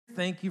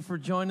Thank you for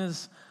joining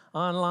us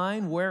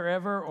online,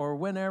 wherever or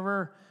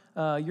whenever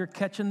you're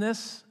catching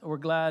this. We're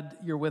glad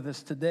you're with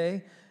us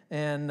today.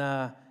 And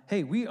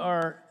hey, we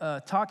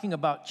are talking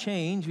about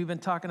change. We've been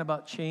talking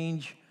about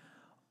change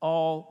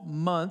all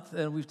month,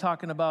 and we've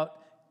talking about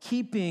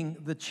keeping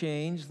the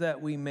change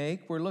that we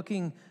make. We're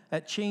looking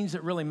at change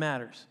that really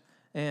matters.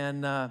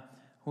 And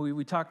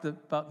we talked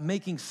about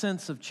making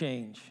sense of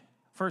change.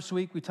 First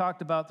week, we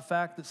talked about the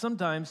fact that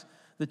sometimes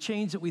the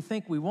change that we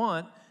think we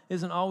want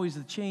isn't always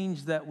the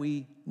change that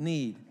we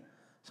need.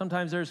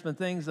 Sometimes there's been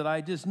things that I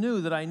just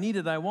knew that I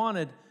needed, I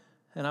wanted,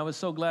 and I was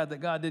so glad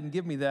that God didn't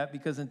give me that,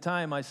 because in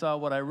time I saw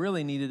what I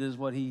really needed is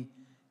what He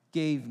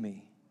gave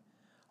me.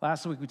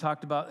 Last week we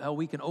talked about how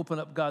we can open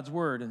up God's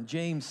Word, and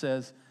James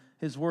says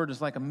His Word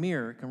is like a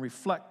mirror. It can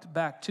reflect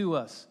back to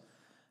us.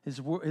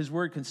 His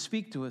Word can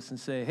speak to us and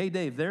say, hey,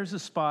 Dave, there's a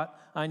spot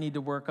I need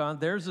to work on.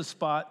 There's a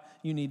spot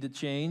you need to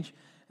change.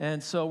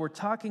 And so we're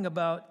talking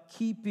about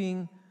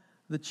keeping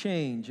the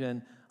change.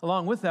 And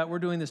along with that, we're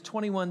doing this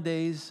 21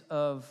 days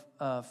of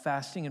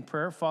fasting and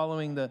prayer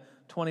following the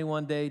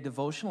 21-day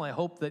devotional. I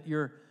hope that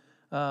you're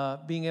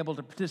being able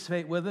to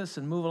participate with us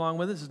and move along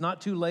with us. It's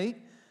not too late.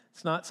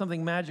 It's not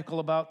something magical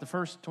about the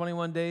first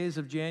 21 days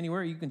of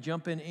January. You can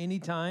jump in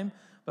anytime,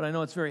 but I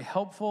know it's very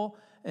helpful.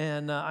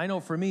 And I know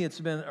for me,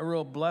 it's been a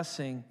real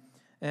blessing.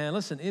 And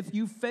listen, if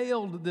you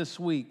failed this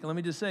week, let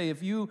me just say,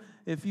 if you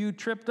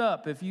tripped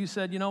up, if you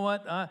said, you know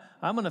what,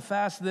 I'm going to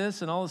fast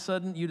this, and all of a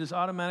sudden you just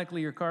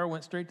automatically, your car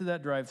went straight to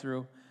that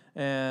drive-through,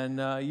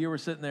 and you were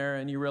sitting there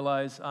and you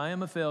realize, I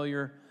am a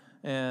failure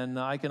and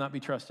I cannot be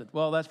trusted.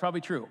 Well, that's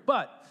probably true.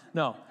 But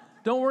no,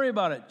 don't worry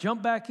about it.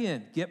 Jump back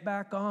in. Get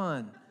back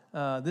on.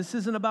 This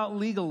isn't about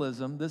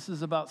legalism. This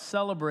is about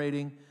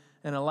celebrating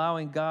and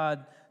allowing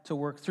God to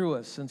work through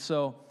us. And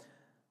so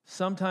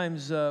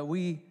sometimes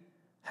we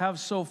have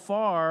so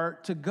far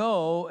to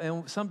go,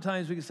 and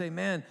sometimes we can say,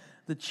 man,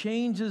 the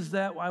changes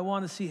that I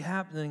want to see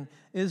happening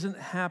isn't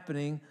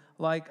happening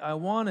like I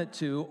want it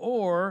to.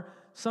 Or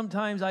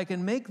sometimes I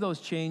can make those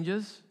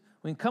changes.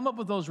 We can come up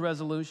with those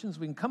resolutions.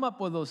 We can come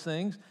up with those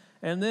things.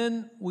 And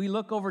then we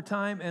look over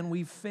time and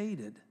we've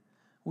faded.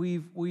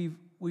 We've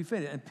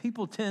faded. And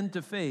people tend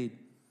to fade.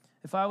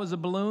 If I was a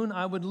balloon,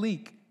 I would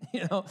leak.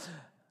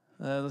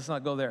 Let's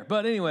not go there.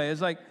 But anyway,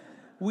 it's like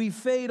we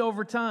fade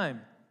over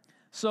time.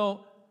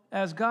 So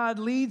as God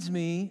leads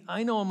me,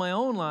 I know in my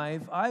own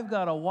life, I've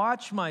got to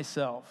watch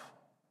myself.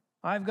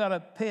 I've got to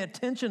pay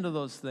attention to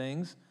those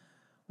things,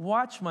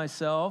 watch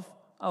myself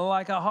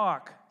like a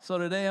hawk. So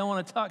today I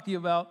want to talk to you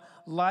about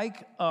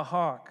like a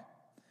hawk.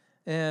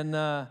 And,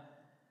 we're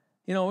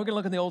going to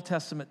look in the Old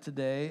Testament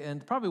today,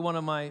 and probably one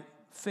of my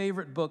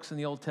favorite books in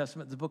the Old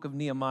Testament is the book of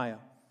Nehemiah.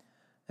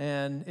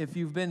 And if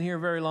you've been here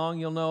very long,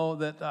 you'll know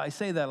that I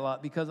say that a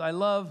lot because I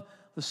love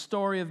the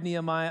story of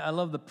Nehemiah. I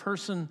love the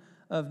person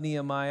of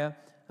Nehemiah.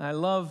 I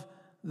love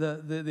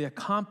the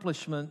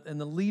accomplishment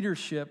and the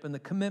leadership and the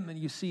commitment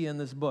you see in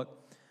this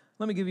book.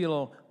 Let me give you a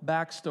little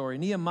backstory.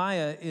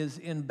 Nehemiah is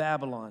in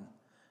Babylon,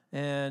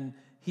 and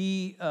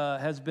he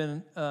has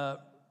been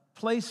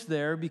placed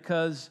there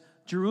because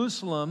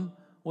Jerusalem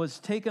was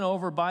taken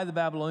over by the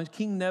Babylonians.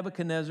 King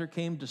Nebuchadnezzar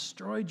came,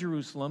 destroyed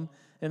Jerusalem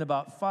in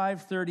about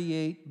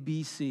 538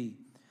 BC.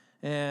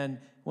 And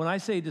when I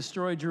say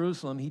destroy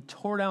Jerusalem, he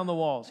tore down the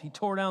walls. He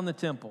tore down the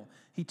temple.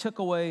 He took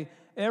away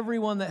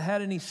everyone that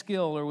had any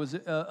skill or was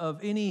of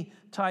any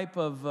type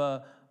of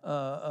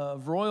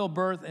royal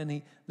birth,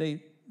 and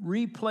they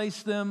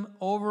replaced them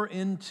over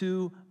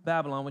into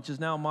Babylon, which is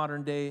now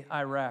modern-day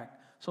Iraq.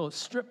 So it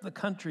stripped the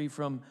country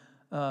from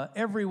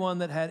everyone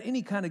that had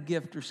any kind of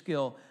gift or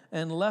skill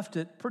and left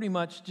it pretty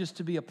much just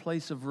to be a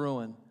place of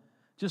ruin.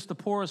 Just the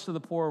poorest of the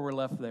poor were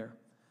left there.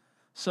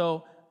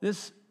 So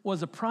this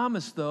was a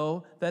promise,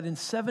 though, that in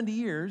 70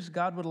 years,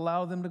 God would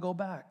allow them to go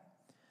back.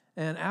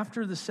 And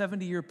after the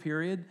 70-year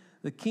period,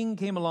 the king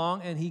came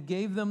along and he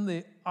gave them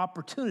the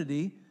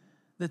opportunity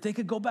that they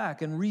could go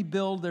back and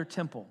rebuild their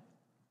temple.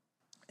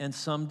 And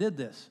some did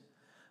this.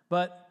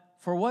 But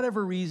for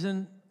whatever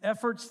reason,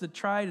 efforts that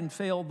tried and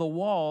failed, the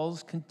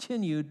walls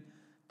continued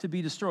to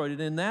be destroyed. And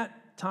in that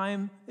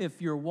time,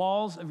 if your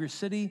walls of your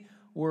city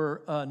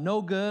were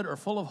no good or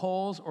full of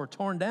holes or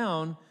torn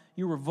down,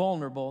 you were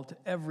vulnerable to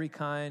every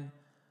kind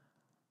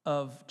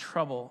of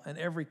trouble and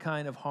every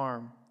kind of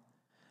harm.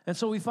 And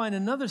so we find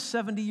another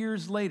 70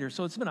 years later,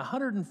 so it's been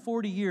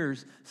 140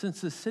 years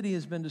since the city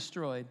has been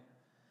destroyed,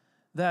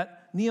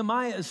 that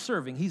Nehemiah is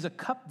serving. He's a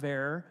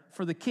cupbearer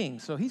for the king,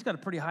 so he's got a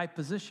pretty high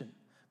position.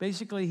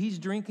 Basically, he's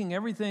drinking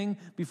everything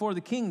before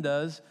the king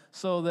does,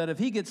 so that if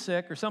he gets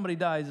sick or somebody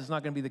dies, it's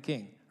not going to be the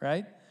king,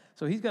 right?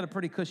 So he's got a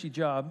pretty cushy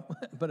job,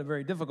 but a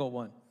very difficult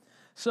one.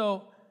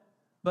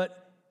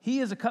 But he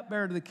is a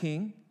cupbearer to the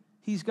king.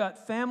 He's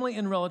got family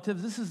and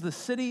relatives. This is the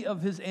city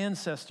of his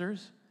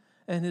ancestors,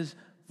 and his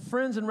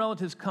friends and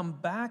relatives come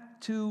back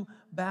to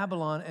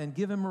Babylon and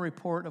give him a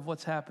report of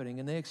what's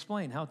happening, and they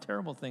explain how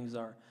terrible things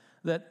are,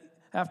 that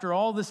after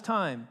all this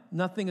time,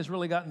 nothing has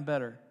really gotten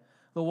better.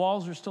 The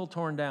walls are still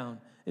torn down.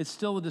 It's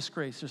still a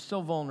disgrace. They're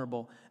still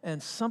vulnerable.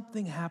 And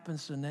something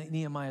happens to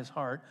Nehemiah's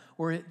heart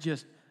where it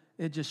just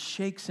just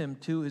shakes him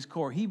to his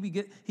core. He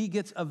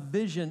gets a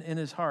vision in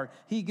his heart.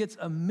 He gets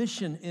a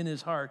mission in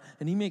his heart,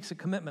 and he makes a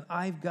commitment.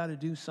 I've got to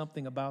do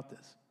something about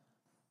this.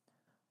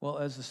 Well,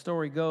 as the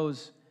story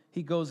goes,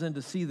 he goes in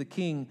to see the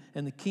king,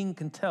 and the king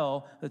can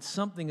tell that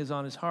something is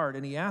on his heart,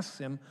 and he asks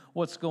him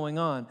what's going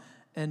on.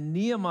 And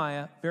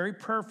Nehemiah, very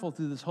prayerful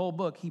through this whole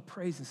book, he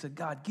prays and said,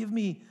 God, give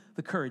me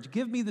the courage,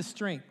 give me the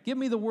strength, give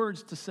me the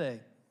words to say.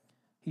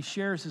 He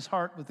shares his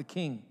heart with the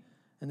king,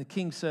 and the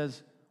king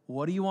says,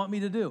 what do you want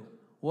me to do?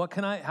 How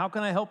can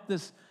I help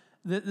this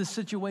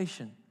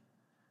situation?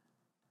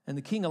 And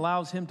the king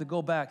allows him to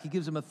go back. He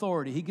gives him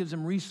authority. He gives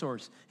him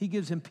resource. He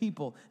gives him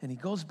people. And he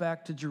goes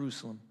back to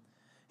Jerusalem.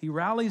 He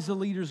rallies the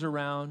leaders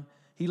around.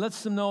 He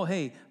lets them know,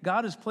 hey,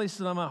 God has placed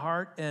it on my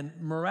heart, and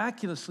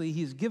miraculously,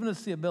 he's given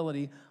us the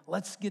ability.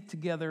 Let's get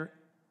together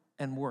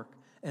and work.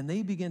 And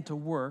they begin to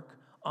work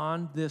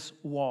on this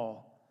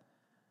wall.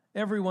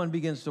 Everyone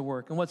begins to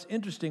work. And what's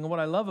interesting and what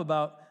I love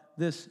about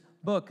this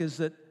book is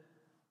that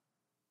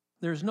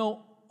there's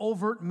no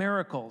overt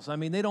miracles. I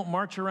mean, they don't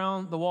march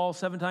around the wall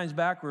 7 times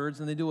backwards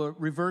and they do a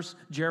reverse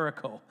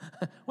Jericho.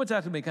 What's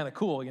that to be kind of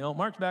cool,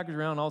 march backwards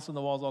around, all of a sudden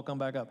the walls all come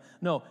back up.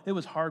 No, it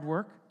was hard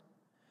work.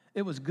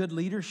 It was good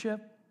leadership.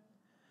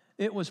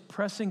 It was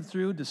pressing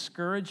through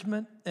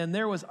discouragement, and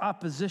there was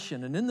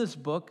opposition. And in this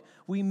book,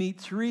 we meet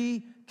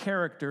 3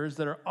 characters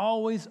that are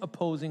always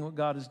opposing what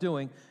God is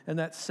doing, and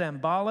that's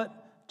Sanballat,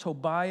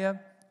 Tobiah,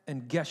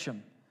 and Geshem.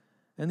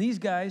 And these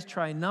guys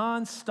try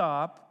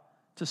nonstop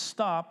to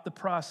stop the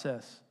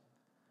process.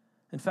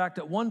 In fact,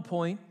 at one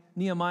point,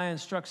 Nehemiah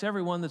instructs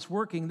everyone that's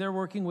working, they're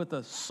working with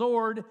a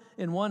sword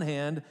in one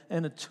hand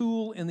and a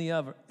tool in the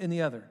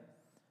other.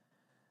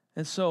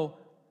 And so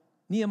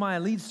Nehemiah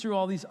leads through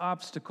all these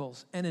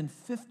obstacles, and in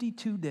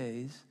 52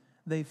 days,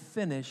 they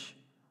finish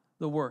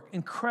the work.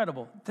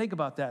 Incredible. Think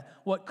about that.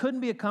 What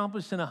couldn't be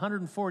accomplished in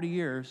 140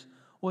 years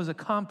was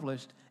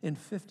accomplished in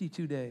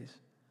 52 days.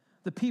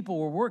 The people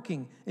were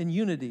working in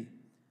unity,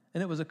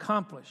 and it was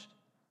accomplished.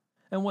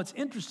 And what's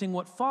interesting,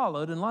 what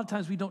followed, and a lot of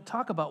times we don't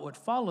talk about what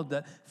followed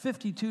that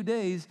 52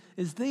 days,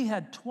 is they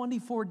had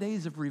 24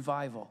 days of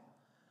revival.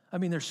 I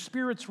mean, their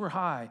spirits were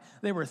high.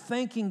 They were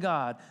thanking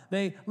God.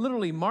 They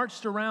literally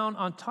marched around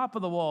on top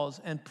of the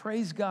walls and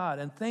praised God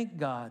and thanked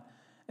God.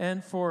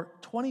 And for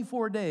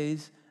 24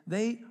 days,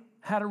 they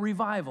had a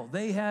revival.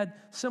 They had,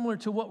 similar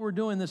to what we're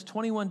doing, this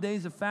 21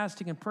 days of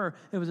fasting and prayer,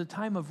 it was a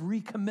time of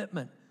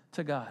recommitment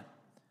to God.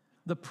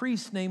 The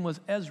priest's name was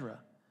Ezra.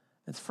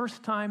 It's the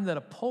first time that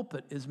a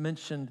pulpit is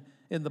mentioned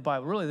in the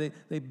Bible. Really,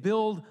 they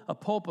build a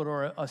pulpit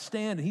or a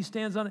stand, and he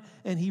stands on it,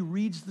 and he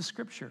reads the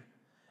Scripture.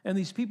 And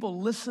these people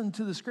listen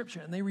to the Scripture,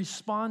 and they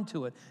respond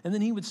to it. And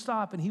then he would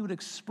stop, and he would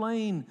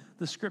explain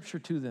the Scripture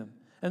to them.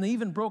 And they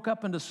even broke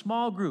up into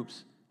small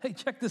groups. Hey,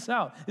 check this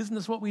out. Isn't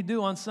this what we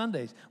do on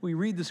Sundays? We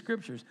read the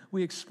Scriptures.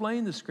 We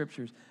explain the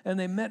Scriptures. And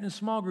they met in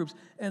small groups,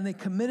 and they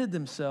committed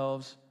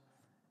themselves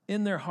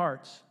in their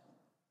hearts.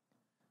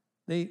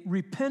 They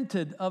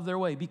repented of their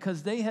way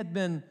because they had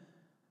been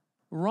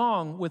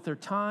wrong with their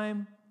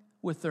time,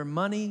 with their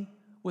money,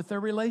 with their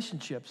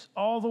relationships,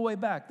 all the way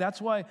back. That's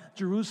why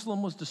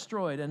Jerusalem was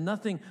destroyed, and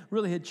nothing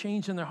really had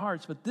changed in their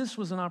hearts. But this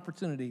was an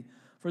opportunity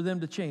for them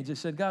to change. They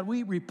said, God,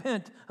 we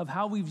repent of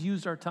how we've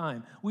used our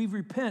time. We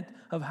repent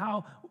of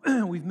how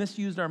we've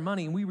misused our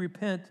money, and we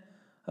repent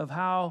of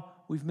how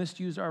we've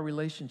misused our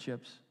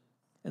relationships.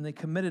 And they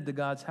committed to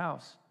God's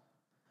house.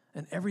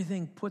 And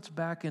everything puts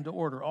back into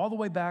order, all the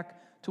way back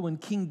to when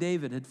King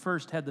David had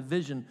first had the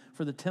vision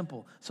for the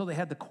temple. So they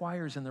had the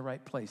choirs in the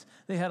right place.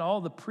 They had all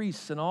the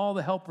priests and all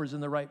the helpers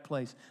in the right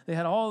place. They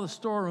had all the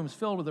storerooms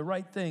filled with the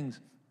right things.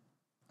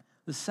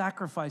 The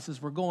sacrifices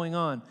were going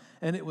on,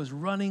 and it was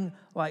running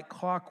like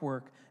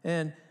clockwork.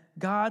 And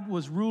God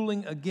was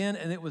ruling again,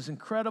 and it was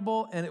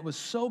incredible, and it was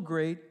so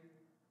great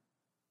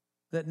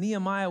that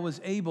Nehemiah was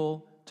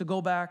able to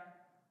go back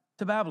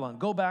to Babylon,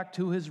 go back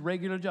to his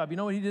regular job. You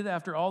know what he did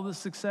after all this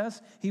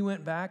success? He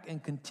went back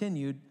and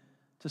continued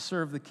to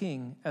serve the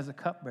king as a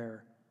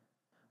cupbearer.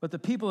 But the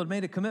people had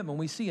made a commitment.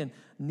 We see in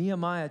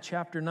Nehemiah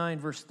chapter 9,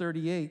 verse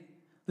 38,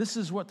 this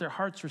is what their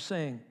hearts were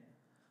saying.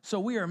 So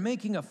we are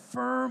making a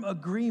firm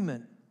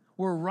agreement.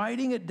 We're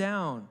writing it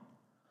down.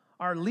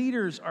 Our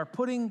leaders are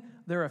putting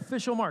their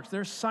official marks.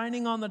 They're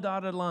signing on the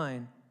dotted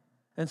line.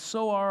 And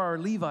so are our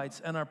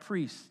Levites and our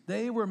priests.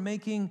 They were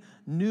making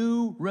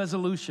new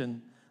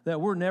resolution that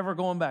we're never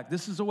going back.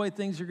 This is the way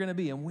things are going to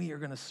be, and we are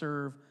going to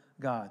serve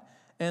God.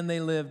 And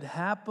they lived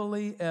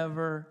happily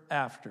ever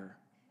after.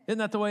 Isn't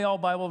that the way all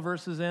Bible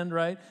verses end,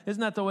 right? Isn't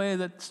that the way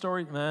that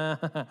story?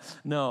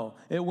 No,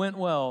 it went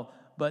well.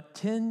 But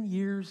 10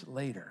 years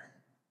later,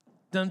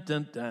 dun,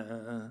 dun,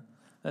 dun.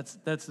 That's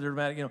the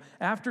dramatic,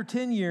 After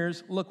 10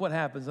 years, look what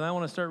happens. And I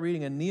want to start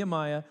reading in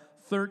Nehemiah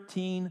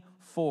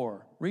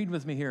 13:4. Read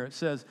with me here. It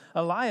says,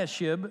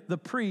 Eliashib, the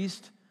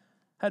priest,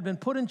 had been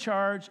put in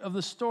charge of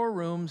the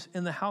storerooms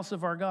in the house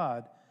of our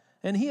God.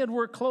 And he had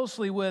worked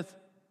closely with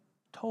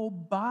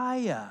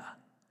Tobiah.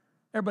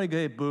 Everybody go,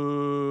 hey,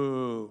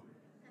 boo.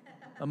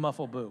 A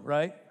muffled boo,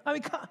 right? I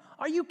mean,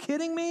 are you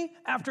kidding me?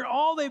 After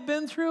all they've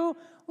been through,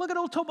 Look at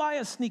old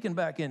Tobiah sneaking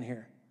back in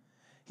here.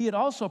 He had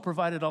also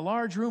provided a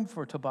large room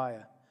for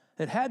Tobiah.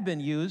 It had been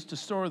used to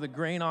store the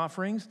grain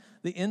offerings,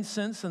 the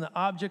incense, and the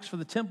objects for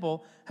the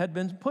temple had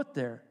been put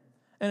there.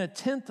 And a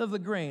tenth of the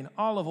grain,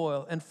 olive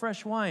oil, and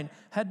fresh wine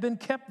had been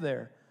kept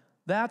there.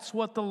 That's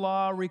what the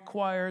law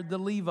required the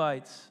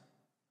Levites.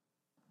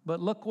 But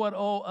look what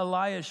old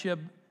Eliashib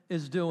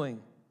is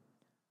doing.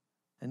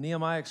 And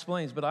Nehemiah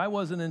explains, but I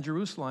wasn't in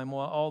Jerusalem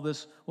while all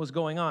this was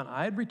going on.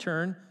 I had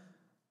returned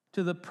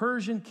to the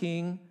Persian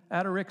king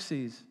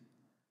Artaxerxes,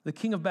 the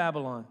king of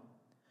Babylon.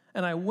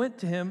 And I went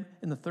to him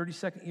in the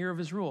 32nd year of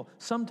his rule.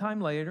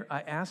 Sometime later, I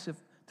asked him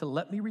to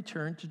let me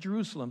return to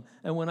Jerusalem.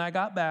 And when I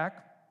got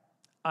back,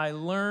 I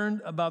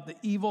learned about the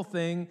evil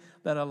thing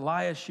that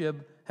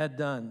Eliashib had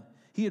done.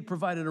 He had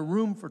provided a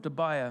room for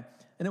Tobiah,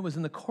 and it was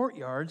in the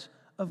courtyards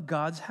of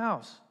God's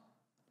house.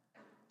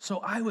 So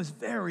I was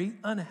very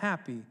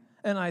unhappy,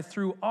 and I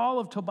threw all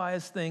of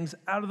Tobiah's things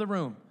out of the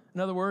room.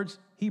 In other words,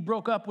 he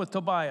broke up with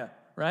Tobiah,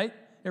 right?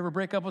 Ever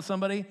break up with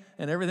somebody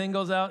and everything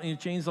goes out and you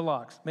change the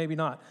locks? Maybe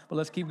not, but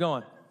let's keep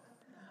going.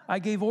 I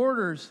gave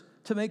orders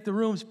to make the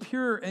rooms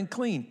pure and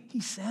clean. He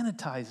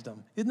sanitized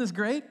them. Isn't this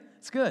great?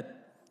 It's good.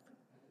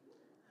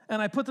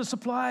 And I put the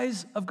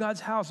supplies of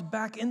God's house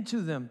back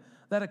into them.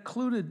 That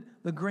included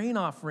the grain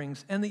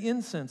offerings and the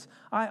incense.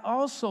 I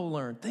also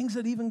learned, things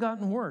had even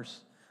gotten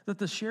worse, that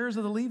the shares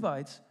of the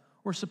Levites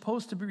were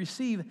supposed to be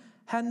received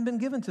hadn't been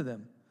given to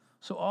them.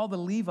 So all the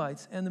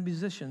Levites and the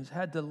musicians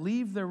had to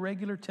leave their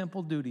regular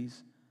temple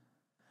duties.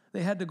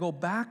 They had to go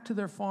back to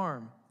their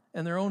farm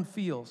and their own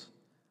fields.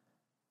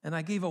 And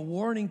I gave a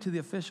warning to the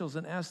officials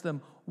and asked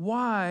them,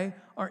 why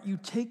aren't you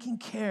taking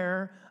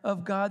care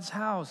of God's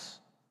house?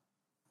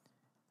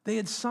 They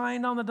had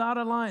signed on the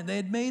dotted line. They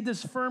had made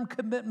this firm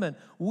commitment.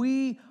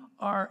 We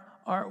are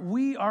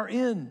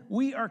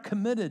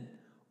committed.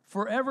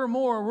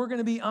 Forevermore, we're going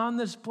to be on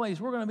this place.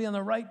 We're going to be on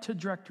the right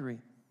trajectory.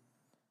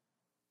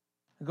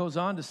 It goes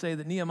on to say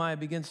that Nehemiah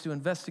begins to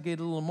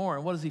investigate a little more.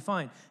 And what does he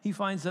find? He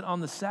finds that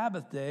on the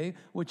Sabbath day,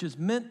 which is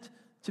meant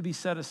to be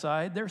set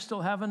aside, they're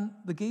still having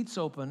the gates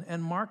open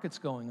and markets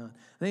going on.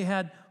 They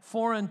had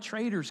foreign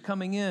traders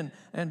coming in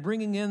and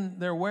bringing in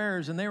their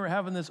wares, and they were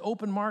having this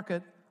open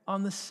market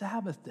on the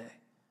Sabbath day.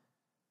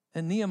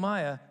 And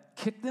Nehemiah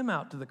kicked them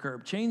out to the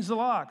curb, changed the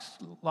locks,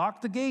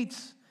 locked the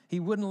gates. He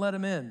wouldn't let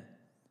them in.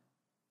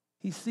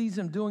 He sees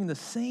them doing the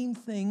same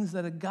things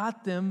that had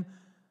got them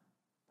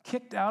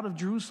kicked out of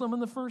Jerusalem in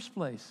the first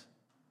place.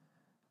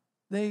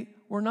 They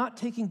were not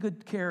taking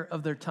good care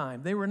of their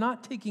time. They were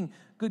not taking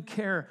good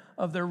care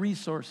of their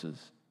resources.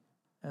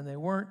 And they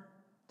weren't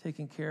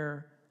taking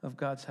care of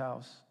God's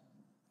house.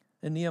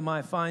 And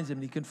Nehemiah finds them,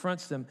 and he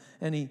confronts them,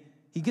 and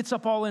he gets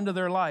up all into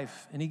their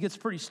life, and he gets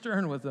pretty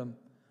stern with them.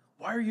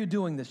 Why are you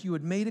doing this? You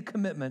had made a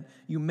commitment,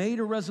 you made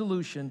a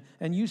resolution,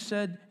 and you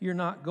said you're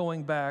not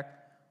going back,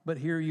 but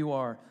here you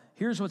are.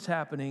 Here's what's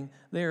happening.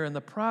 They are in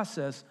the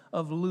process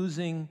of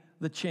losing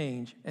the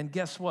change. And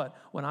guess what?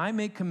 When I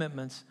make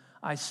commitments,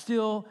 I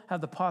still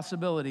have the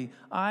possibility,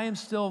 I am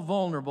still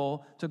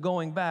vulnerable to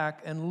going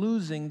back and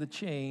losing the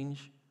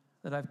change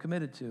that I've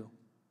committed to.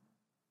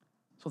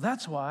 So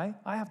that's why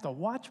I have to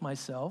watch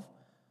myself,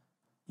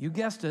 you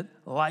guessed it,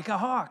 like a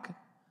hawk.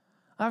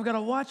 I've got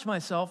to watch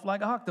myself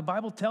like a hawk. The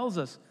Bible tells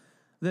us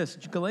this.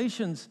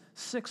 Galatians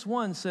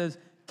 6:1 says,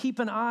 keep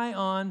an eye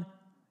on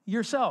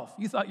yourself.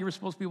 You thought you were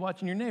supposed to be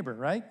watching your neighbor,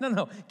 right?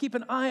 No. Keep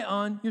an eye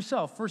on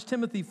yourself. 1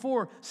 Timothy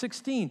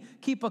 4:16,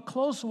 keep a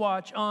close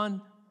watch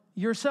on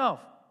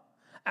yourself.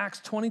 Acts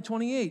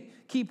 20:28,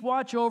 keep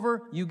watch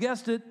over, you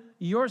guessed it,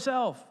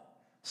 yourself.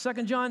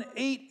 2 John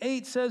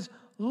 8:8 says,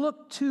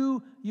 look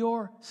to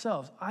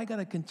yourselves. I got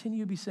to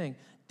continue to be saying,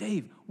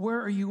 Dave, where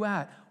are you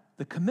at?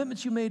 The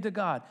commitments you made to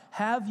God,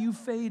 have you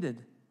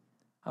faded?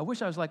 I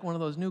wish I was like one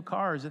of those new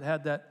cars that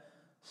had that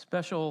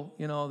special,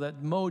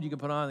 that mode you can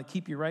put on to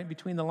keep you right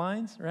between the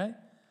lines, right?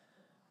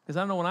 Because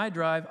I know when I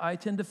drive, I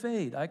tend to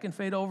fade. I can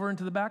fade over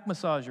into the back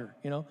massager,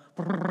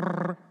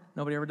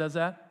 Nobody ever does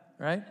that,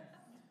 right?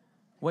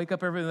 Wake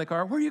up everybody in the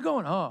car, where are you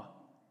going? Oh,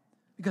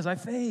 because I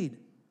fade.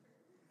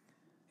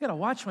 I got to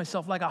watch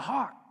myself like a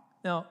hawk.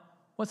 Now,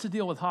 what's the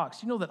deal with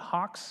hawks? You know that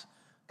hawks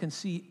can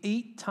see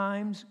 8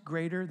 times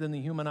greater than the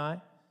human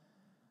eye?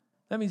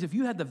 That means if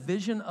you had the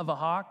vision of a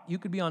hawk, you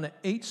could be on an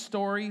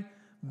 8-story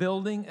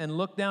building and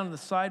look down at the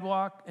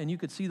sidewalk and you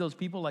could see those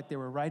people like they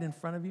were right in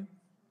front of you.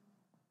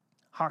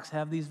 Hawks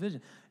have these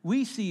visions.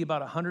 We see about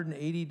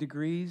 180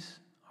 degrees,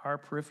 our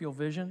peripheral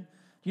vision.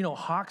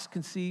 Hawks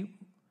can see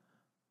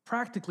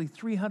practically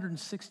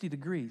 360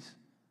 degrees.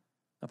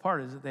 Now,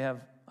 part is that they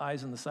have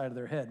eyes on the side of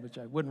their head, which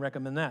I wouldn't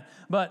recommend that.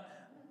 But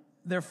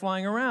they're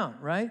flying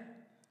around, right?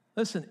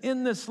 Listen,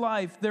 in this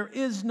life, there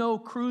is no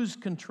cruise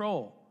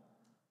control.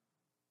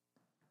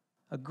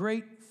 A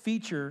great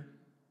feature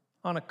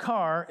on a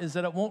car is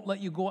that it won't let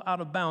you go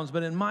out of bounds,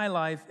 but in my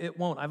life, it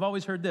won't. I've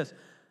always heard this.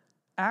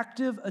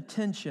 Active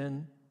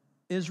attention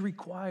is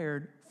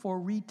required for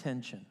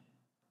retention.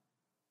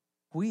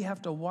 We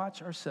have to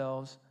watch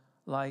ourselves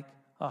like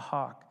a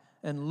hawk.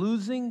 And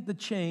losing the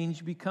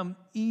change become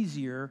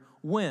easier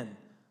when?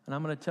 And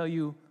I'm going to tell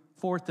you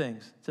 4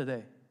 things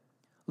today.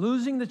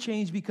 Losing the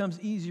change becomes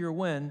easier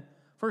when,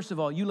 first of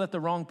all, you let the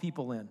wrong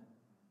people in.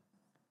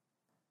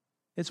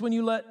 It's when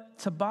you let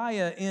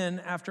Tobiah in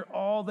after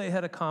all they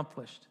had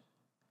accomplished.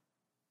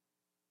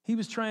 He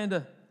was trying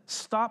to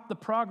stop the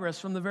progress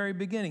from the very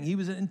beginning. He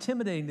was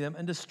intimidating them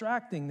and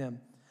distracting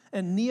them.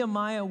 And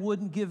Nehemiah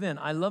wouldn't give in.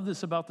 I love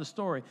this about the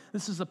story.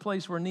 This is a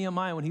place where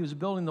Nehemiah, when he was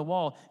building the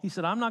wall, he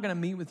said, I'm not going to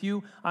meet with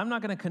you. I'm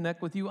not going to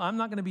connect with you. I'm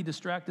not going to be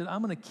distracted.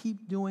 I'm going to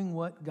keep doing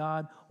what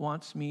God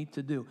wants me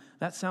to do.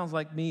 That sounds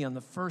like me on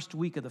the first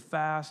week of the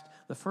fast,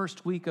 the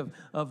first week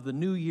of the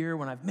new year,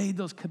 when I've made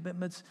those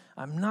commitments.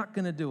 I'm not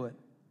going to do it.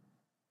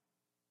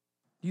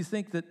 Do you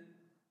think that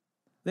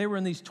they were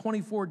in these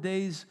 24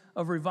 days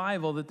of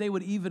revival that they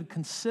would even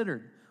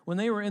consider? When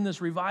they were in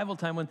this revival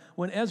time,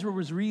 when Ezra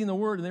was reading the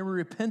word and they were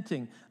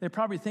repenting, they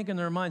probably think in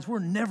their minds, we're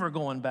never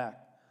going back.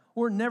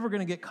 We're never going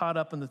to get caught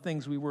up in the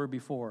things we were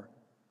before.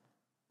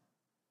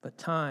 But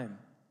time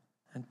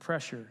and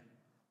pressure,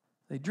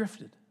 they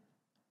drifted.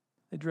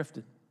 They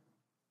drifted.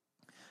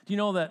 Do you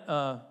know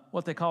that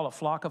what they call a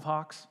flock of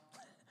hawks?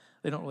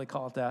 They don't really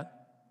call it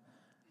that.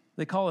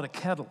 They call it a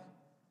kettle.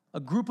 A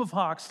group of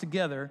hawks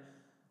together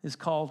is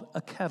called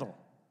a kettle.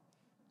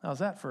 How's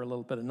that for a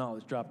little bit of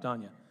knowledge dropped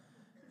on you?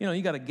 You know,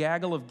 you got a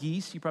gaggle of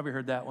geese. You probably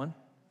heard that one.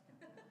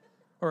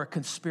 Or a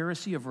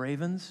conspiracy of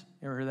ravens.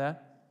 You ever heard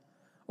that?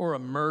 Or a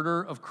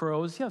murder of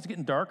crows. Yeah, it's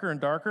getting darker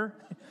and darker.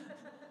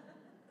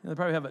 They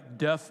probably have a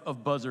death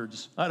of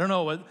buzzards. I don't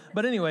know.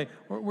 But anyway,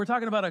 we're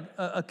talking about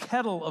a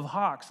kettle of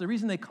hawks. The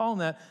reason they call them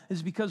that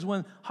is because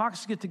when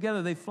hawks get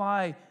together, they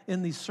fly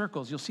in these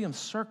circles. You'll see them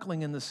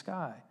circling in the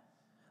sky.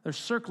 They're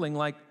circling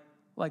like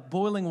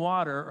boiling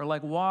water or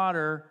like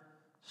water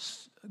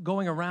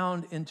going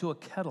around into a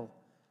kettle.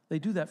 They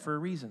do that for a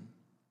reason.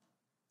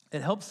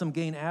 It helps them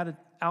gain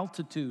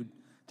altitude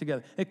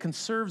together. It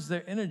conserves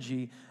their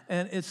energy,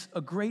 and it's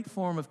a great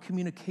form of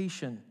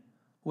communication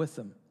with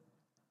them.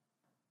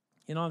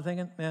 You know what I'm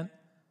thinking? Man,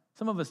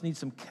 some of us need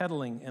some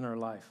kettling in our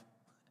life.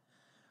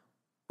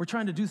 We're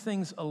trying to do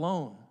things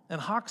alone.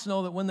 And hawks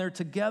know that when they're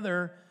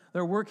together,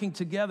 they're working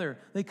together.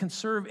 They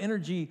conserve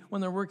energy when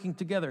they're working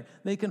together.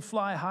 They can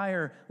fly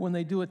higher when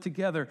they do it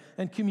together.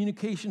 And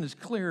communication is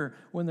clearer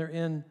when they're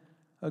in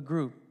a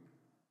group.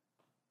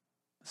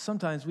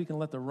 Sometimes we can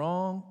let the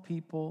wrong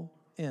people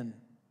in.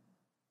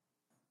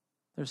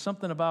 There's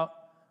something about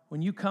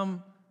when you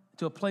come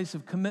to a place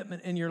of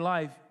commitment in your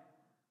life,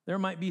 there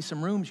might be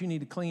some rooms you need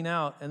to clean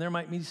out, and there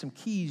might be some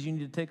keys you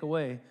need to take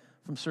away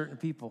from certain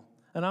people.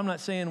 And I'm not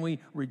saying we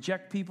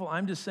reject people.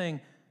 I'm just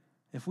saying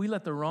if we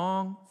let the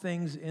wrong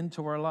things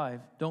into our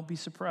life, don't be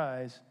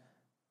surprised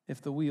if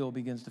the wheel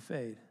begins to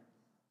fade.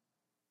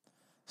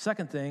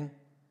 Second thing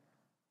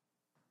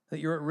that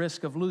you're at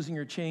risk of losing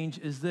your change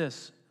is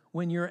this: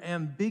 when you're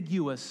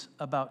ambiguous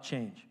about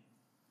change.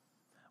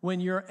 When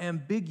you're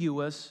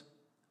ambiguous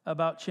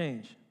about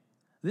change.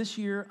 This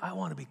year, I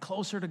want to be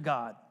closer to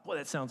God. Boy,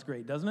 that sounds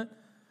great, doesn't it?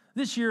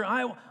 This year,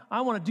 I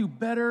want to do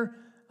better.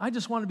 I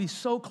just want to be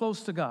so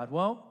close to God.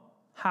 Well,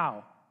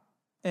 how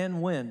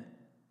and when?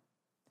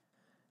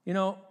 You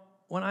know,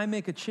 when I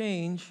make a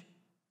change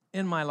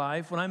in my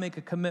life, when I make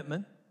a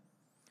commitment,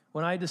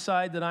 when I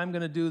decide that I'm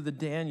going to do the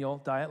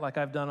Daniel diet like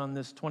I've done on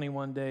this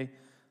 21-day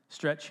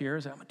stretch here,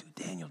 is I'm going to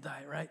do Daniel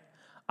diet, right?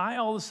 I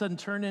all of a sudden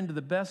turn into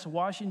the best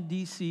Washington,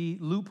 D.C.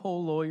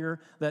 loophole lawyer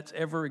that's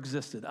ever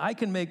existed. I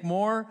can make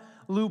more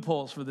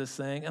loopholes for this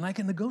thing, and I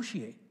can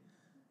negotiate.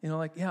 You know,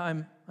 like, yeah,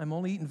 I'm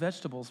only eating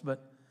vegetables,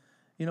 but,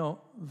 you know,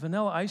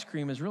 vanilla ice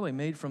cream is really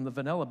made from the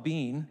vanilla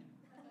bean.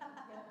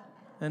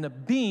 And a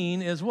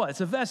bean is what? It's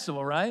a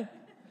vegetable, right?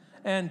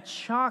 And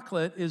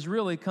chocolate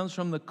comes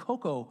from the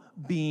cocoa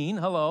bean.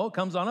 Hello,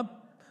 comes on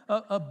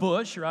a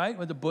bush, right?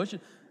 With the bush,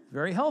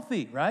 very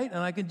healthy, right? And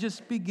I can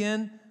just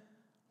begin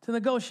to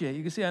negotiate.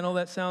 You can see, I know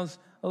that sounds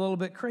a little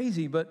bit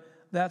crazy, but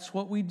that's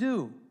what we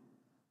do.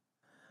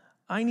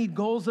 I need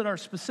goals that are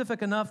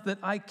specific enough that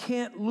I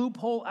can't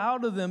loophole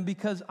out of them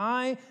because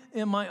I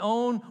am my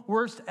own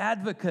worst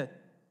advocate.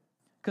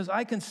 Because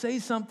I can say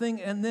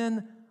something and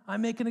then I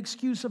make an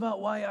excuse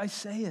about why I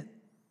say it.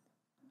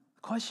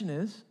 The question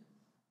is,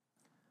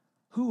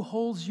 who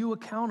holds you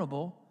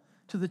accountable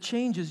to the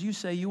changes you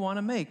say you want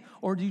to make?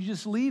 Or do you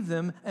just leave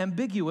them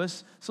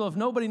ambiguous so if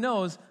nobody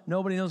knows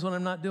when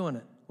I'm not doing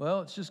it?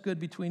 Well, it's just good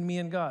between me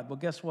and God. Well,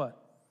 guess what?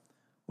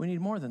 We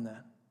need more than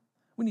that.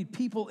 We need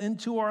people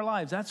into our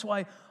lives. That's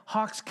why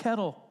Hawk's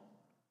Kettle.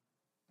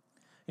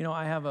 You know,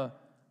 I have a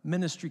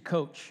ministry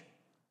coach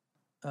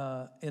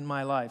in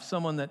my life,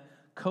 someone that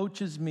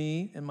coaches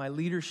me in my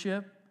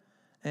leadership,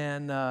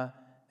 and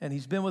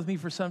he's been with me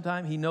for some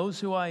time. He knows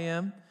who I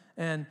am,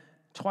 and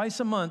twice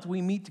a month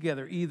we meet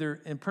together,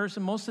 either in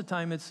person. Most of the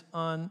time it's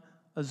on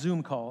a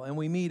Zoom call, and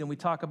we meet and we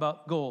talk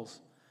about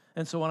goals.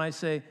 And so when I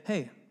say,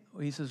 hey,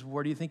 he says,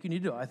 where do you think you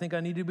need to do? I think I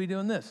need to be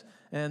doing this.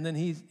 And then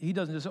he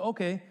doesn't just say,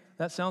 okay,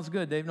 that sounds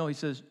good, Dave. No, he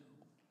says,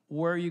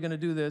 where are you going to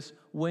do this?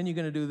 When are you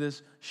going to do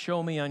this?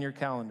 Show me on your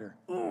calendar.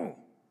 Ooh,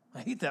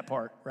 I hate that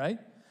part, right?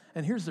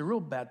 And here's the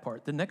real bad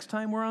part. The next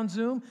time we're on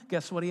Zoom,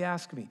 guess what he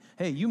asked me?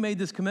 Hey, you made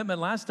this commitment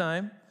last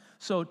time,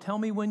 So tell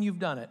me when you've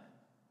done it.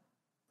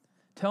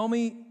 Tell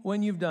me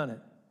when you've done it.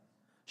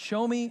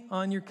 Show me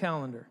on your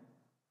calendar.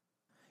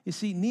 You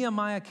see,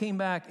 Nehemiah came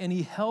back and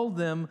he held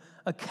them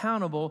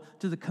accountable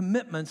to the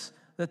commitments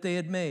that they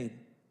had made.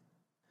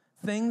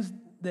 Things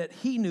that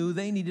he knew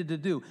they needed to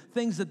do.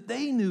 Things that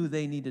they knew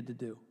they needed to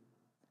do.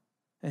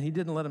 And he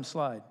didn't let them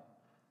slide.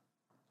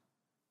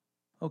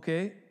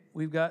 Okay,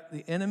 we've got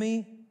the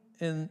enemy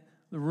in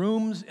the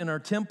rooms in our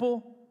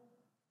temple,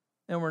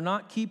 and we're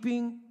not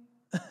keeping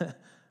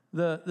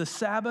the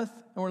Sabbath,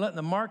 and we're letting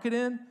the market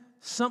in.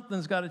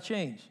 Something's got to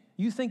change.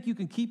 You think you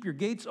can keep your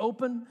gates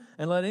open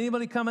and let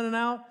anybody come in and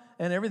out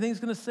and everything's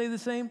going to stay the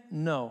same?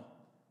 No.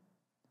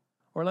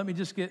 Or let me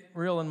just get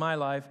real in my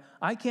life.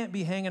 I can't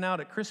be hanging out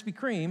at Krispy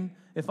Kreme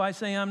if I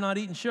say I'm not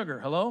eating sugar.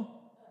 Hello?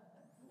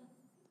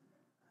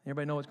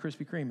 Everybody know what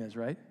Krispy Kreme is,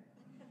 right?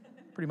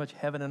 Pretty much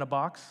heaven in a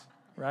box,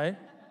 right?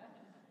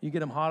 You get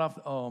them hot off,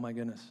 oh my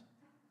goodness.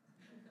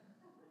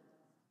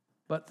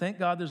 But thank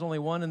God there's only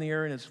one in the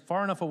area and it's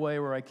far enough away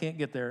where I can't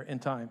get there in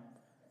time.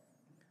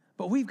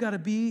 But we've got to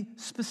be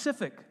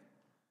specific.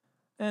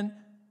 And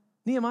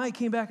Nehemiah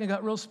came back and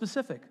got real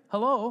specific.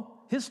 Hello,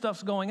 his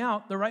stuff's going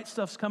out, the right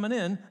stuff's coming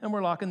in, and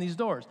we're locking these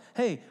doors.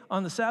 Hey,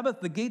 on the Sabbath,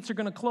 the gates are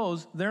going to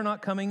close, they're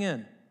not coming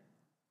in.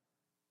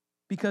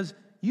 Because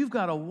you've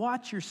got to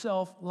watch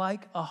yourself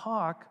like a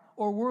hawk,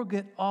 or we'll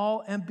get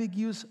all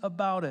ambiguous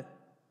about it.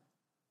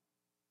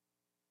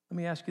 Let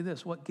me ask you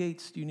this, what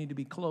gates do you need to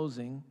be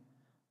closing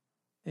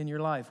in your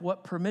life?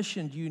 What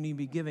permission do you need to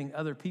be giving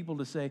other people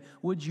to say,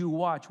 would you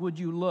watch, would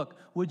you look,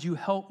 would you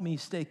help me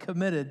stay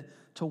committed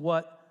to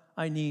what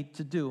I need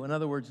to do? In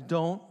other words,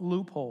 don't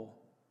loophole.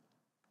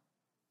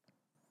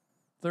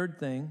 Third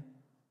thing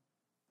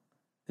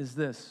is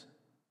this.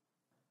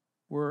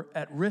 We're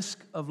at risk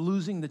of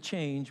losing the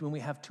change when we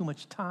have too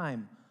much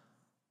time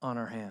on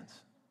our hands.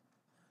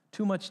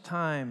 Too much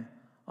time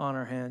on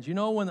our hands. You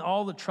know, when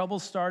all the trouble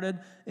started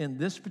in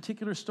this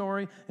particular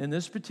story, in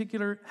this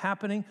particular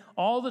happening,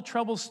 all the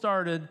trouble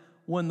started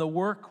when the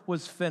work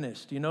was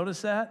finished. Do you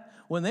notice that?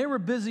 When they were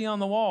busy on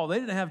the wall, they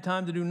didn't have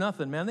time to do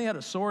nothing, man. They had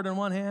a sword in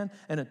one hand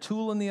and a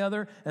tool in the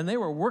other, and they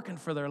were working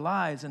for their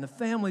lives, and the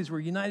families were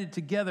united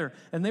together,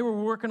 and they were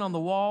working on the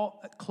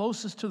wall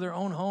closest to their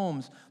own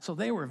homes, so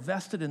they were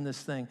vested in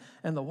this thing.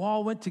 And the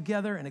wall went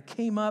together, and it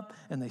came up,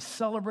 and they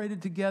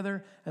celebrated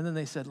together, and then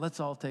they said,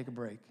 let's all take a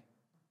break.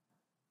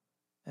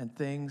 And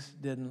things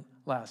didn't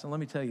last. And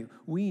let me tell you,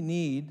 we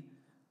need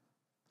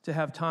to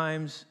have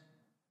times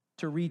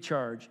to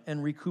recharge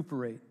and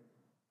recuperate.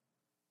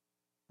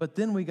 But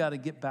then we got to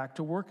get back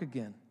to work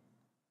again.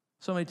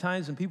 So many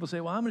times when people say,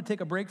 well, I'm going to take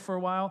a break for a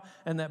while,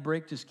 and that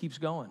break just keeps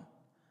going.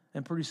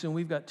 And pretty soon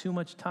we've got too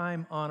much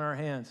time on our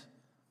hands.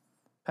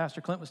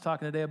 Pastor Clint was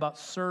talking today about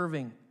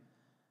serving.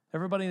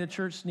 Everybody in the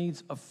church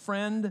needs a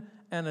friend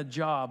and a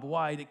job.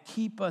 Why? To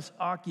keep us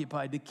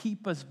occupied, to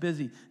keep us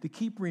busy, to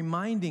keep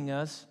reminding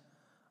us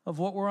of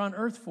what we're on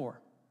earth for.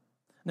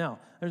 Now,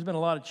 there's been a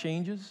lot of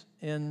changes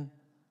in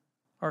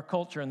our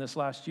culture in this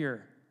last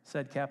year,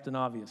 said Captain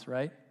Obvious,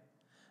 right?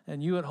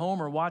 And you at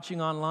home are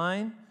watching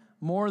online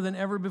more than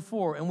ever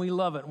before, and we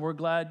love it, and we're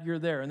glad you're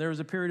there. And there was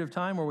a period of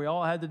time where we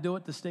all had to do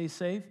it to stay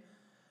safe,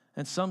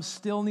 and some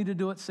still need to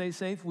do it to stay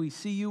safe. We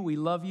see you, we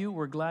love you,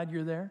 we're glad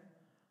you're there.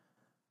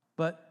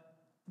 But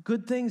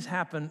good things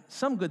happen,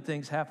 some good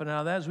things happen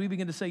out of that as we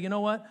begin to say, you know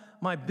what,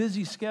 my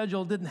busy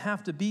schedule didn't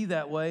have to be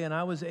that way, and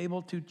I was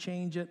able to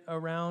change it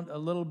around a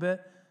little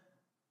bit.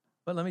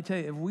 But let me tell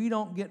you, if we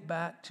don't get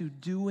back to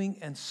doing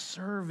and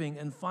serving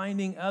and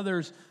finding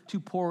others to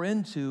pour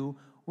into,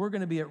 we're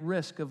going to be at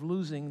risk of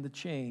losing the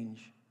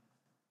change.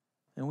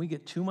 And we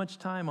get too much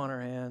time on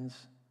our hands,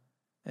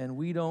 and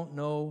we don't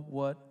know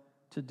what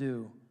to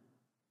do.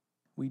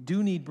 We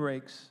do need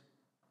breaks,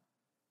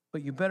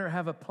 but you better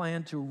have a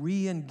plan to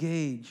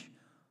re-engage,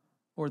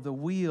 or the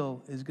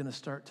wheel is going to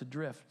start to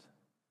drift,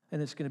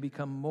 and it's going to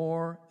become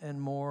more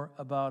and more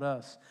about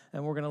us.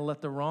 And we're going to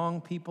let the wrong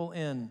people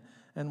in,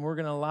 and we're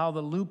going to allow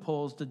the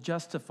loopholes to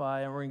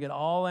justify, and we're going to get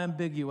all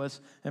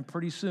ambiguous, and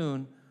pretty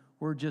soon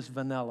we're just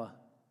vanilla.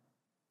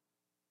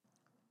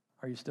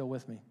 Are you still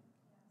with me?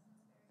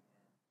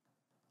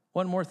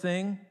 One more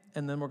thing,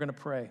 and then we're going to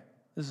pray.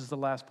 This is the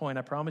last point.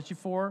 I promised you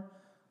 4.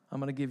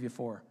 I'm going to give you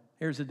 4.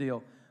 Here's the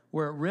deal.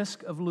 We're at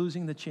risk of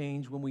losing the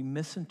change when we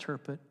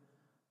misinterpret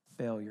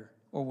failure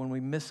or when we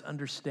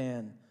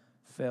misunderstand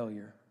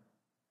failure.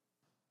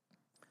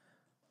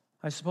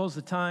 I suppose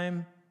the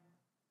time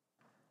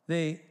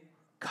they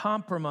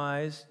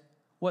compromised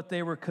what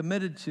they were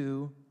committed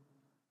to,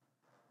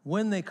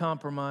 when they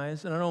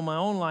compromise, and I know in my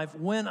own life,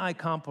 when I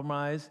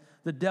compromise,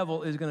 the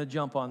devil is going to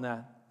jump on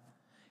that.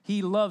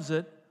 He loves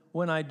it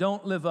when I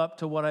don't live up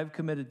to what I've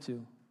committed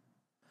to.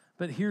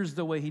 But here's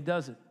the way he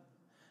does it,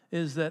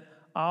 is that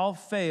I'll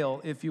fail,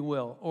 if you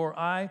will, or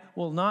I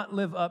will not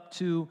live up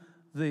to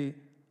the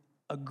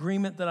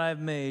agreement that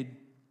I've made,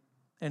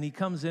 and he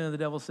comes in and the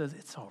devil says,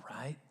 it's all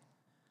right.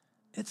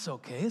 It's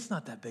okay. It's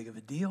not that big of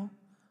a deal.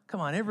 Come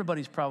on,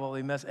 everybody's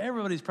probably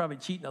everybody's probably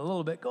cheating a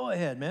little bit. Go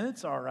ahead, man,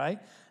 it's all right.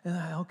 And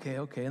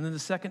okay. And then the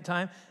second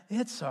time,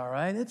 it's all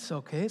right, it's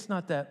okay. It's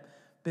not that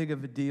big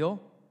of a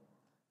deal.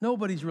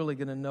 Nobody's really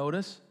going to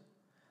notice.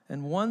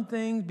 And one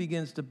thing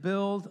begins to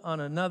build on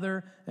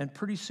another, and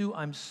pretty soon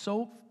I'm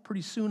so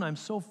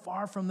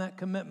far from that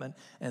commitment.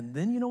 And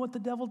then you know what the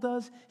devil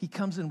does? He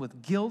comes in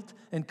with guilt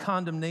and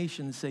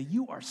condemnation and say,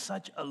 you are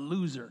such a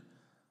loser.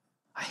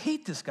 I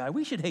hate this guy.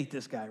 We should hate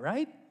this guy,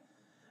 right?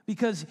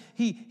 Because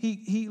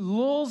he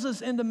lulls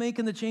us into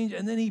making the change,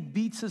 and then he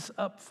beats us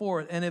up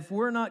for it. And if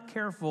we're not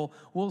careful,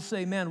 we'll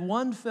say, man,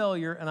 one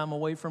failure and I'm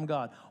away from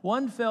God.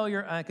 One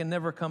failure, I can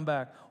never come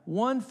back.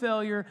 One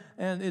failure,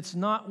 and it's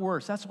not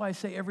worse. That's why I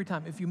say every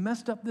time, if you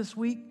messed up this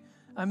week,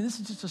 I mean, this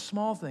is just a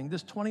small thing.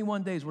 This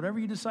 21 days, whatever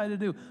you decide to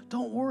do,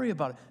 don't worry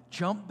about it.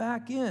 Jump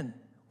back in.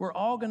 We're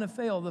all going to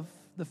fail.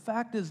 The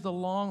fact is the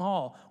long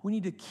haul. We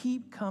need to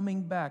keep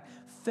coming back.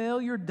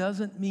 Failure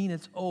doesn't mean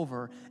it's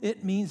over.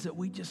 It means that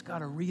we just got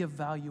to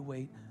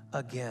reevaluate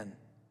again.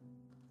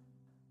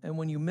 And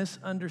when you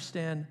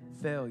misunderstand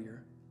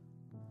failure,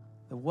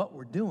 then what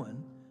we're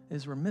doing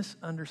is we're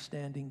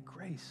misunderstanding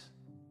grace.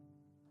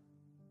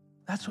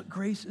 That's what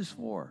grace is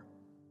for.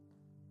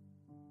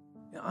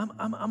 I'm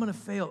going to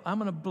fail. I'm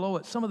going to blow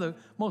it. Some of the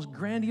most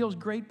grandiose,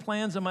 great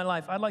plans in my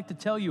life. I'd like to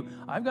tell you,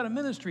 I've got a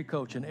ministry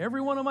coach, and every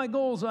one of my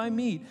goals I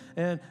meet,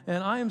 and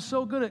I am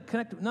so good at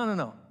connecting.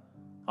 No.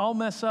 I'll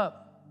mess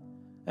up.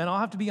 And I'll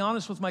have to be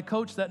honest with my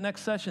coach that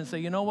next session and say,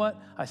 you know what?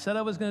 I said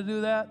I was going to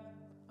do that.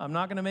 I'm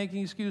not going to make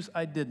any excuse.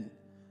 I didn't.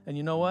 And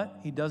you know what?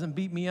 He doesn't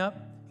beat me up.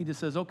 He just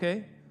says,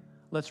 okay,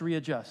 let's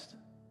readjust.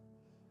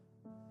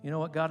 You know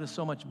what? God is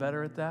so much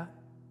better at that.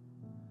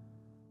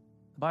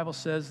 The Bible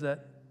says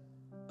that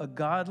a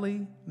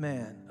godly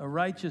man, a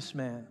righteous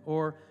man,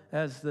 or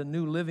as the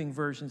New Living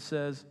Version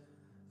says,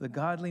 the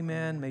godly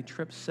man may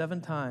trip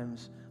 7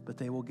 times, but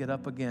they will get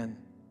up again.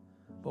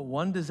 But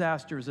one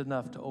disaster is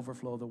enough to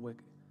overthrow the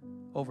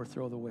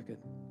wicked.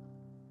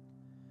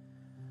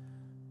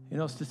 You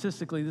know,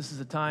 statistically, this is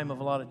a time of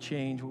a lot of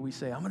change where we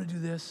say, I'm going to do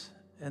this,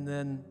 and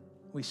then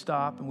we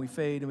stop and we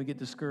fade and we get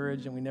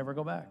discouraged and we never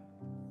go back.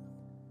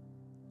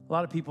 A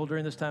lot of people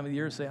during this time of the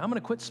year say, I'm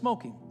going to quit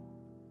smoking.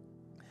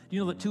 Do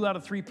you know that 2 out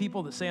of 3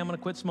 people that say I'm going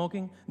to quit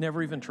smoking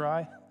never even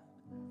try?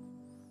 Do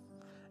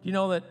you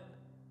know that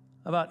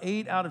about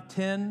 8 out of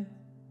 10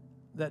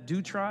 that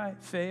do try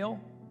fail?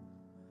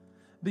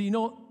 But you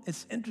know,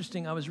 it's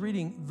interesting. I was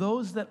reading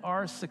those that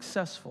are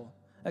successful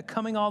at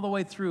coming all the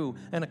way through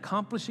and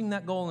accomplishing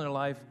that goal in their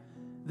life,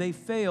 they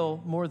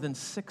fail more than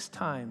 6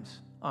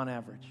 times on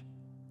average.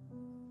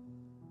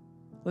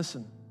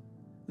 Listen,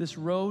 this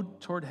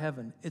road toward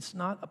heaven, it's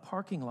not a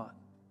parking lot.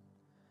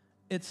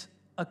 It's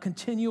a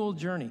continual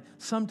journey.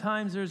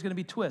 Sometimes there's going to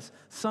be twists.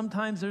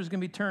 Sometimes there's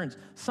going to be turns.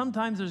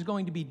 Sometimes there's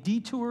going to be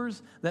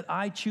detours that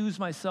I choose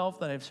myself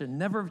that I should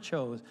never have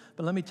chose.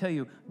 But let me tell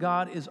you,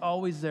 God is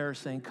always there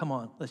saying, come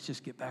on, let's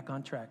just get back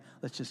on track.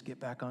 Let's just get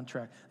back on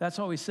track. That's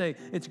why we say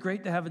it's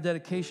great to have a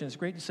dedication. It's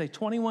great to say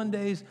 21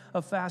 days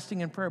of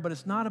fasting and prayer, but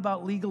it's not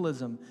about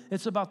legalism.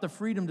 It's about the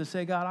freedom to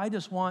say, God, I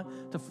just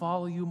want to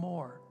follow you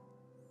more.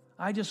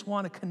 I just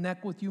want to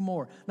connect with you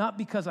more. Not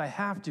because I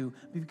have to,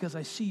 but because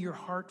I see your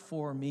heart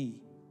for me.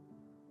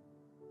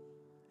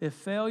 If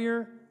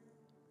failure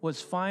was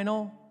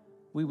final,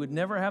 we would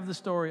never have the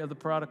story of the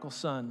prodigal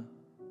son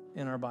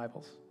in our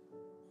Bibles.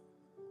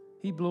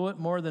 He blew it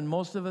more than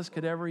most of us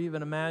could ever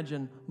even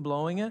imagine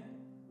blowing it.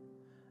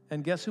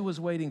 And guess who was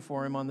waiting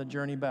for him on the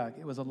journey back?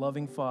 It was a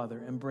loving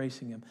father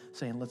embracing him,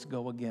 saying, let's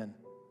go again.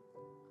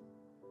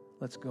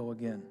 Let's go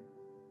again.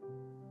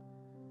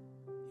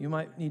 You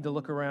might need to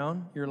look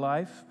around your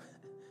life.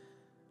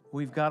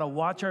 We've got to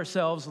watch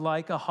ourselves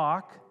like a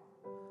hawk.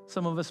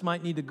 Some of us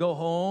might need to go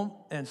home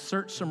and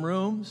search some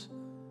rooms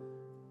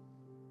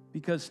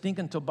because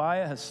stinking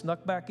Tobiah has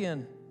snuck back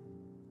in.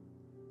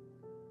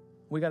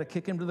 We got to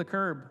kick him to the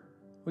curb.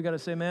 We got to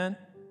say, man,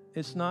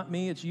 it's not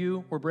me, it's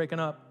you. We're breaking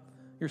up.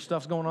 Your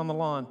stuff's going on the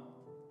lawn.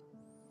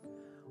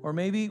 Or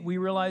maybe we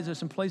realize there's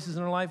some places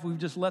in our life we've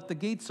just let the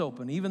gates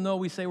open. Even though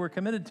we say we're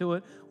committed to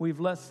it, we've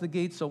left the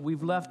gates open.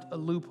 We've left a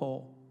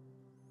loophole.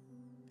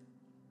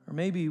 Or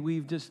maybe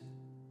we've just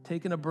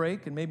taken a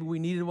break, and maybe we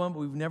needed one, but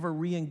we've never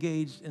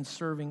re-engaged in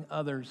serving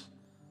others.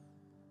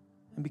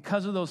 And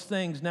because of those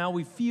things, now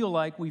we feel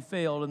like we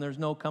failed and there's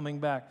no coming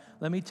back.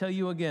 Let me tell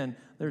you again,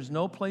 there's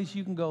no place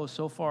you can go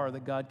so far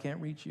that God can't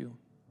reach you.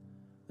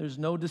 There's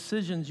no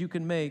decisions you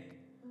can make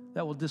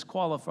that will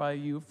disqualify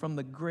you from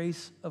the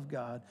grace of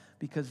God,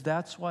 because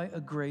that's why a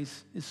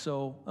grace is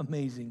so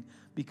amazing,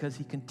 because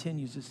he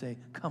continues to say,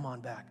 come on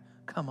back,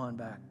 come on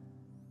back.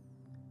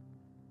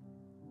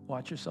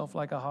 Watch yourself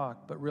like a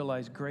hawk, but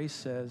realize grace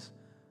says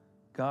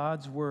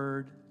God's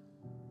word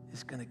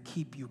is going to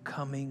keep you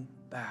coming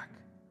back,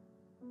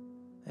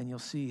 and you'll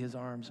see his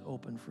arms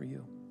open for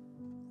you.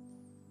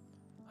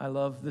 I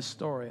love this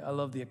story. I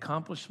love the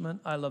accomplishment.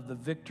 I love the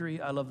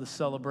victory. I love the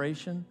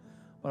celebration.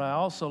 But I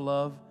also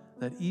love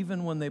that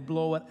even when they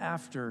blow it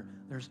after,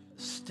 there's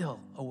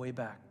still a way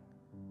back.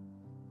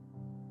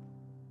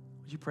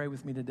 Would you pray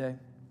with me today?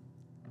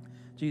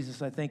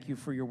 Jesus, I thank you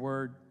for your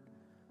word.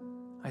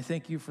 I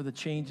thank you for the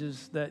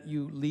changes that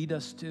you lead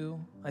us to.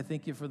 I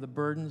thank you for the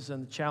burdens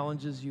and the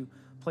challenges you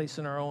place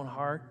in our own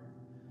heart.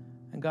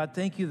 And God,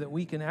 thank you that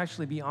we can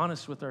actually be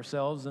honest with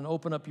ourselves and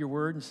open up your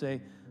word and say,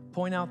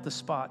 point out the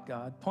spot,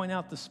 God. Point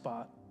out the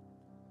spot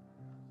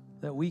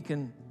that we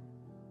can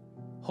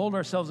hold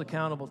ourselves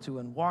accountable to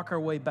and walk our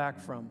way back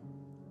from.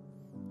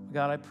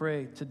 God, I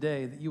pray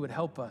today that you would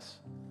help us.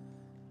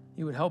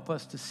 You would help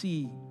us to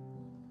see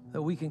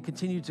that we can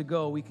continue to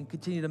go, we can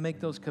continue to make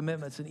those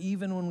commitments, and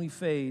even when we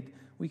fade,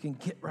 we can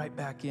get right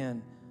back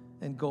in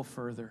and go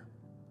further.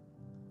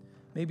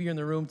 Maybe you're in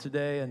the room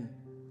today and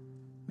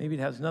maybe it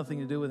has nothing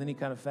to do with any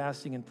kind of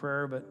fasting and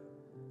prayer, but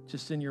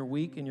just in your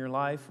week, in your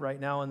life, right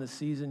now in this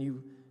season,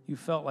 you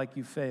felt like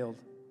you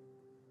failed.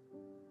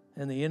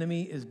 And the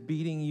enemy is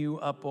beating you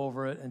up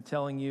over it and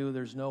telling you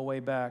there's no way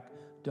back.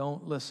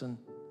 Don't listen.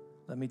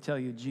 Let me tell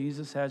you,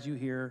 Jesus has you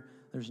here.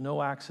 There's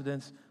no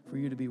accidents for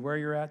you to be where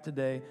you're at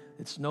today.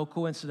 It's no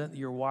coincidence that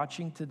you're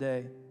watching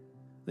today,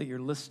 that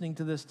you're listening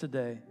to this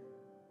today.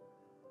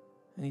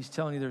 And he's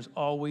telling you there's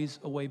always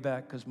a way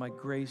back because my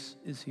grace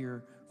is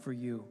here for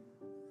you.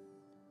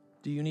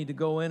 Do you need to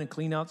go in and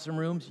clean out some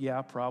rooms?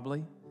 Yeah,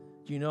 probably.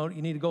 Do you know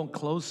you need to go and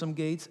close some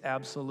gates?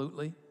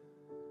 Absolutely.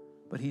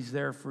 But he's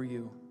there for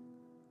you.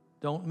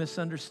 Don't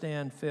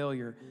misunderstand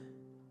failure.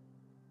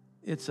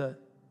 It's a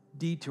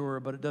detour,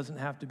 but it doesn't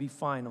have to be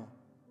final.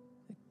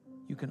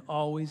 You can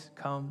always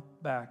come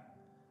back.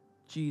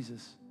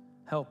 Jesus,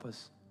 help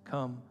us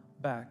come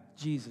back.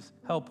 Jesus,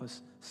 help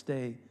us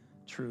stay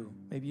true.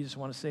 Maybe you just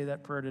want to say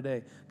that prayer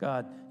today.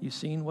 God, you've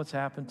seen what's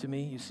happened to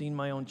me. You've seen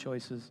my own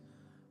choices.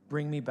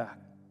 Bring me back.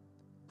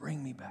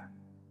 Bring me back.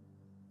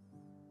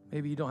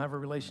 Maybe you don't have a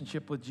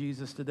relationship with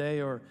Jesus today,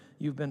 or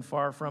you've been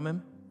far from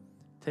him.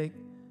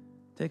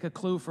 Take a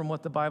clue from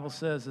what the Bible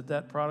says,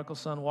 that prodigal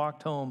son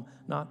walked home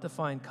not to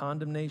find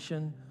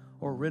condemnation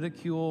or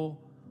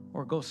ridicule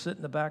or go sit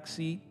in the back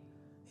seat.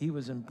 He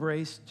was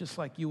embraced just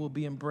like you will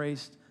be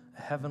embraced,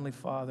 a heavenly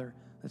Father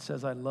that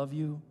says, I love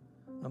you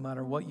no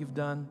matter what you've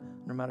done,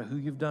 no matter who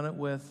you've done it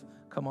with.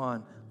 Come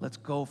on, let's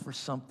go for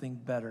something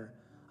better.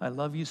 I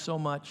love you so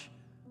much,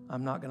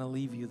 I'm not going to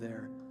leave you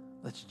there.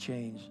 Let's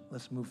change.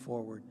 Let's move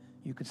forward.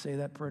 You could say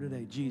that prayer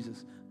today.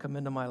 Jesus, come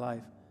into my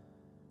life.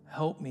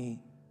 Help me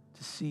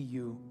to see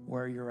you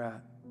where you're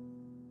at.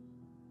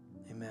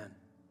 Amen.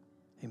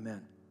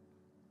 Amen.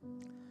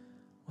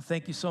 Well,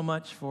 thank you so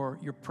much for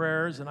your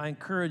prayers, and I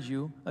encourage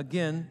you,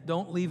 again,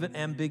 don't leave it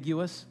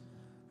ambiguous.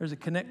 There's a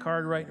Connect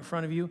card right in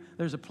front of you.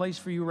 There's a place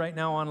for you right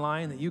now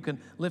online that you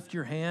can lift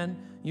your hand.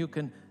 You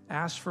can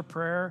ask for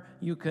prayer.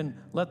 You can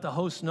let the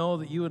host know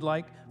that you would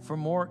like for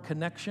more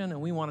connection, and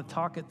we want to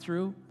talk it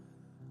through.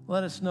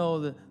 Let us know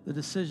the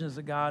decisions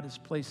that God is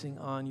placing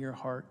on your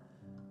heart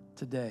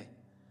today.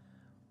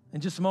 In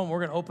just a moment, we're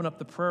going to open up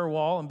the prayer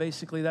wall, and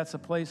basically that's a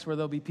place where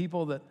there'll be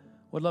people that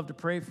would love to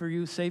pray for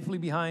you safely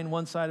behind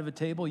one side of a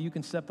table. You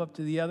can step up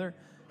to the other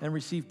and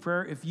receive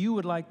prayer. If you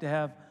would like to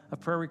have a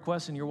prayer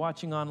request and you're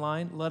watching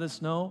online, let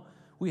us know.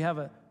 We have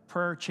a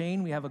prayer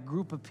chain. We have a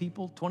group of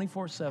people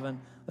 24/7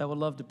 that would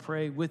love to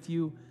pray with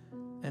you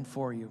and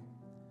for you.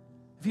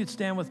 If you'd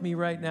stand with me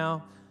right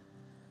now,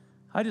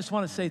 I just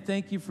want to say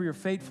thank you for your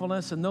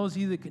faithfulness, and those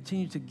of you that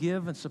continue to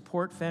give and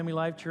support Family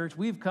Life Church.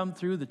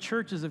 The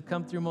churches have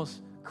come through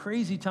most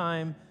crazy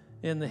time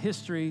in the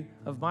history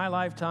of my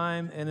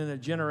lifetime and in a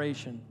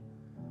generation.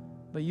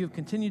 But you've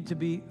continued to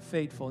be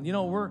faithful. You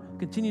know, we're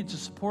continuing to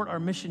support our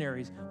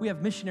missionaries. We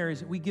have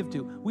missionaries that we give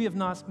to. We have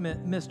not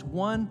missed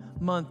 1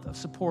 month of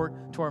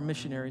support to our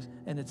missionaries,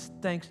 and it's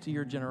thanks to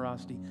your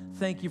generosity.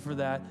 Thank you for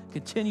that.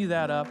 Continue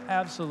that up,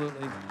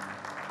 absolutely.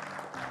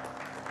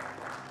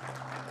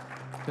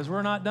 Because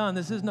we're not done.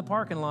 This isn't a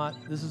parking lot.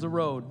 This is a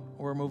road.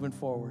 We're moving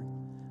forward.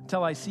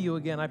 Until I see you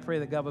again, I pray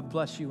that God would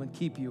bless you and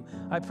keep you.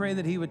 I pray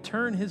that he would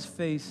turn his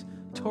face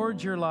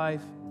towards your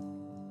life,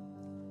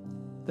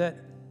 that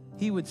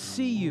he would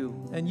see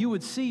you and you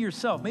would see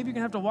yourself. Maybe you're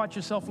going to have to watch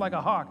yourself like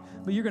a hawk,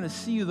 but you're going to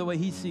see you the way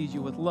he sees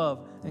you, with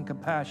love and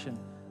compassion.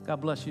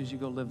 God bless you as you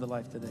go live the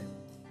life today.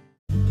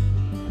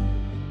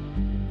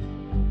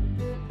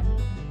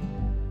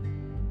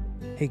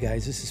 Hey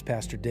guys, this is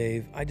Pastor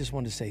Dave. I just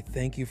wanted to say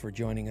thank you for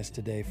joining us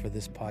today for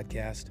this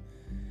podcast.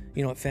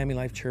 You know, at Family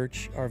Life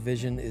Church, our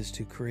vision is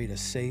to create a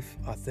safe,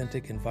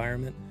 authentic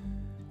environment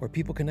where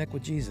people connect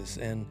with Jesus,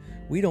 and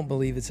we don't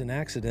believe it's an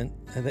accident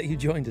that you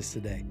joined us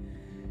today.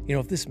 You know,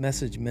 if this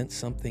message meant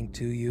something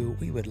to you,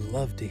 we would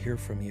love to hear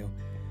from you.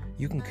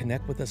 You can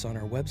connect with us on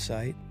our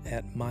website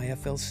at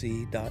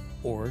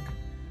myflc.org,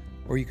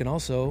 or you can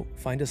also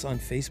find us on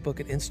Facebook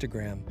and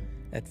Instagram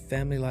at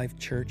Family Life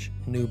Church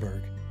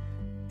Newburgh.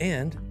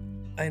 And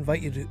I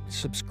invite you to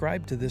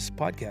subscribe to this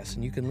podcast,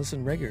 and you can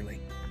listen regularly.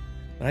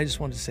 But I just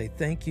wanted to say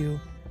thank you,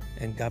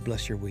 and God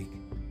bless your week.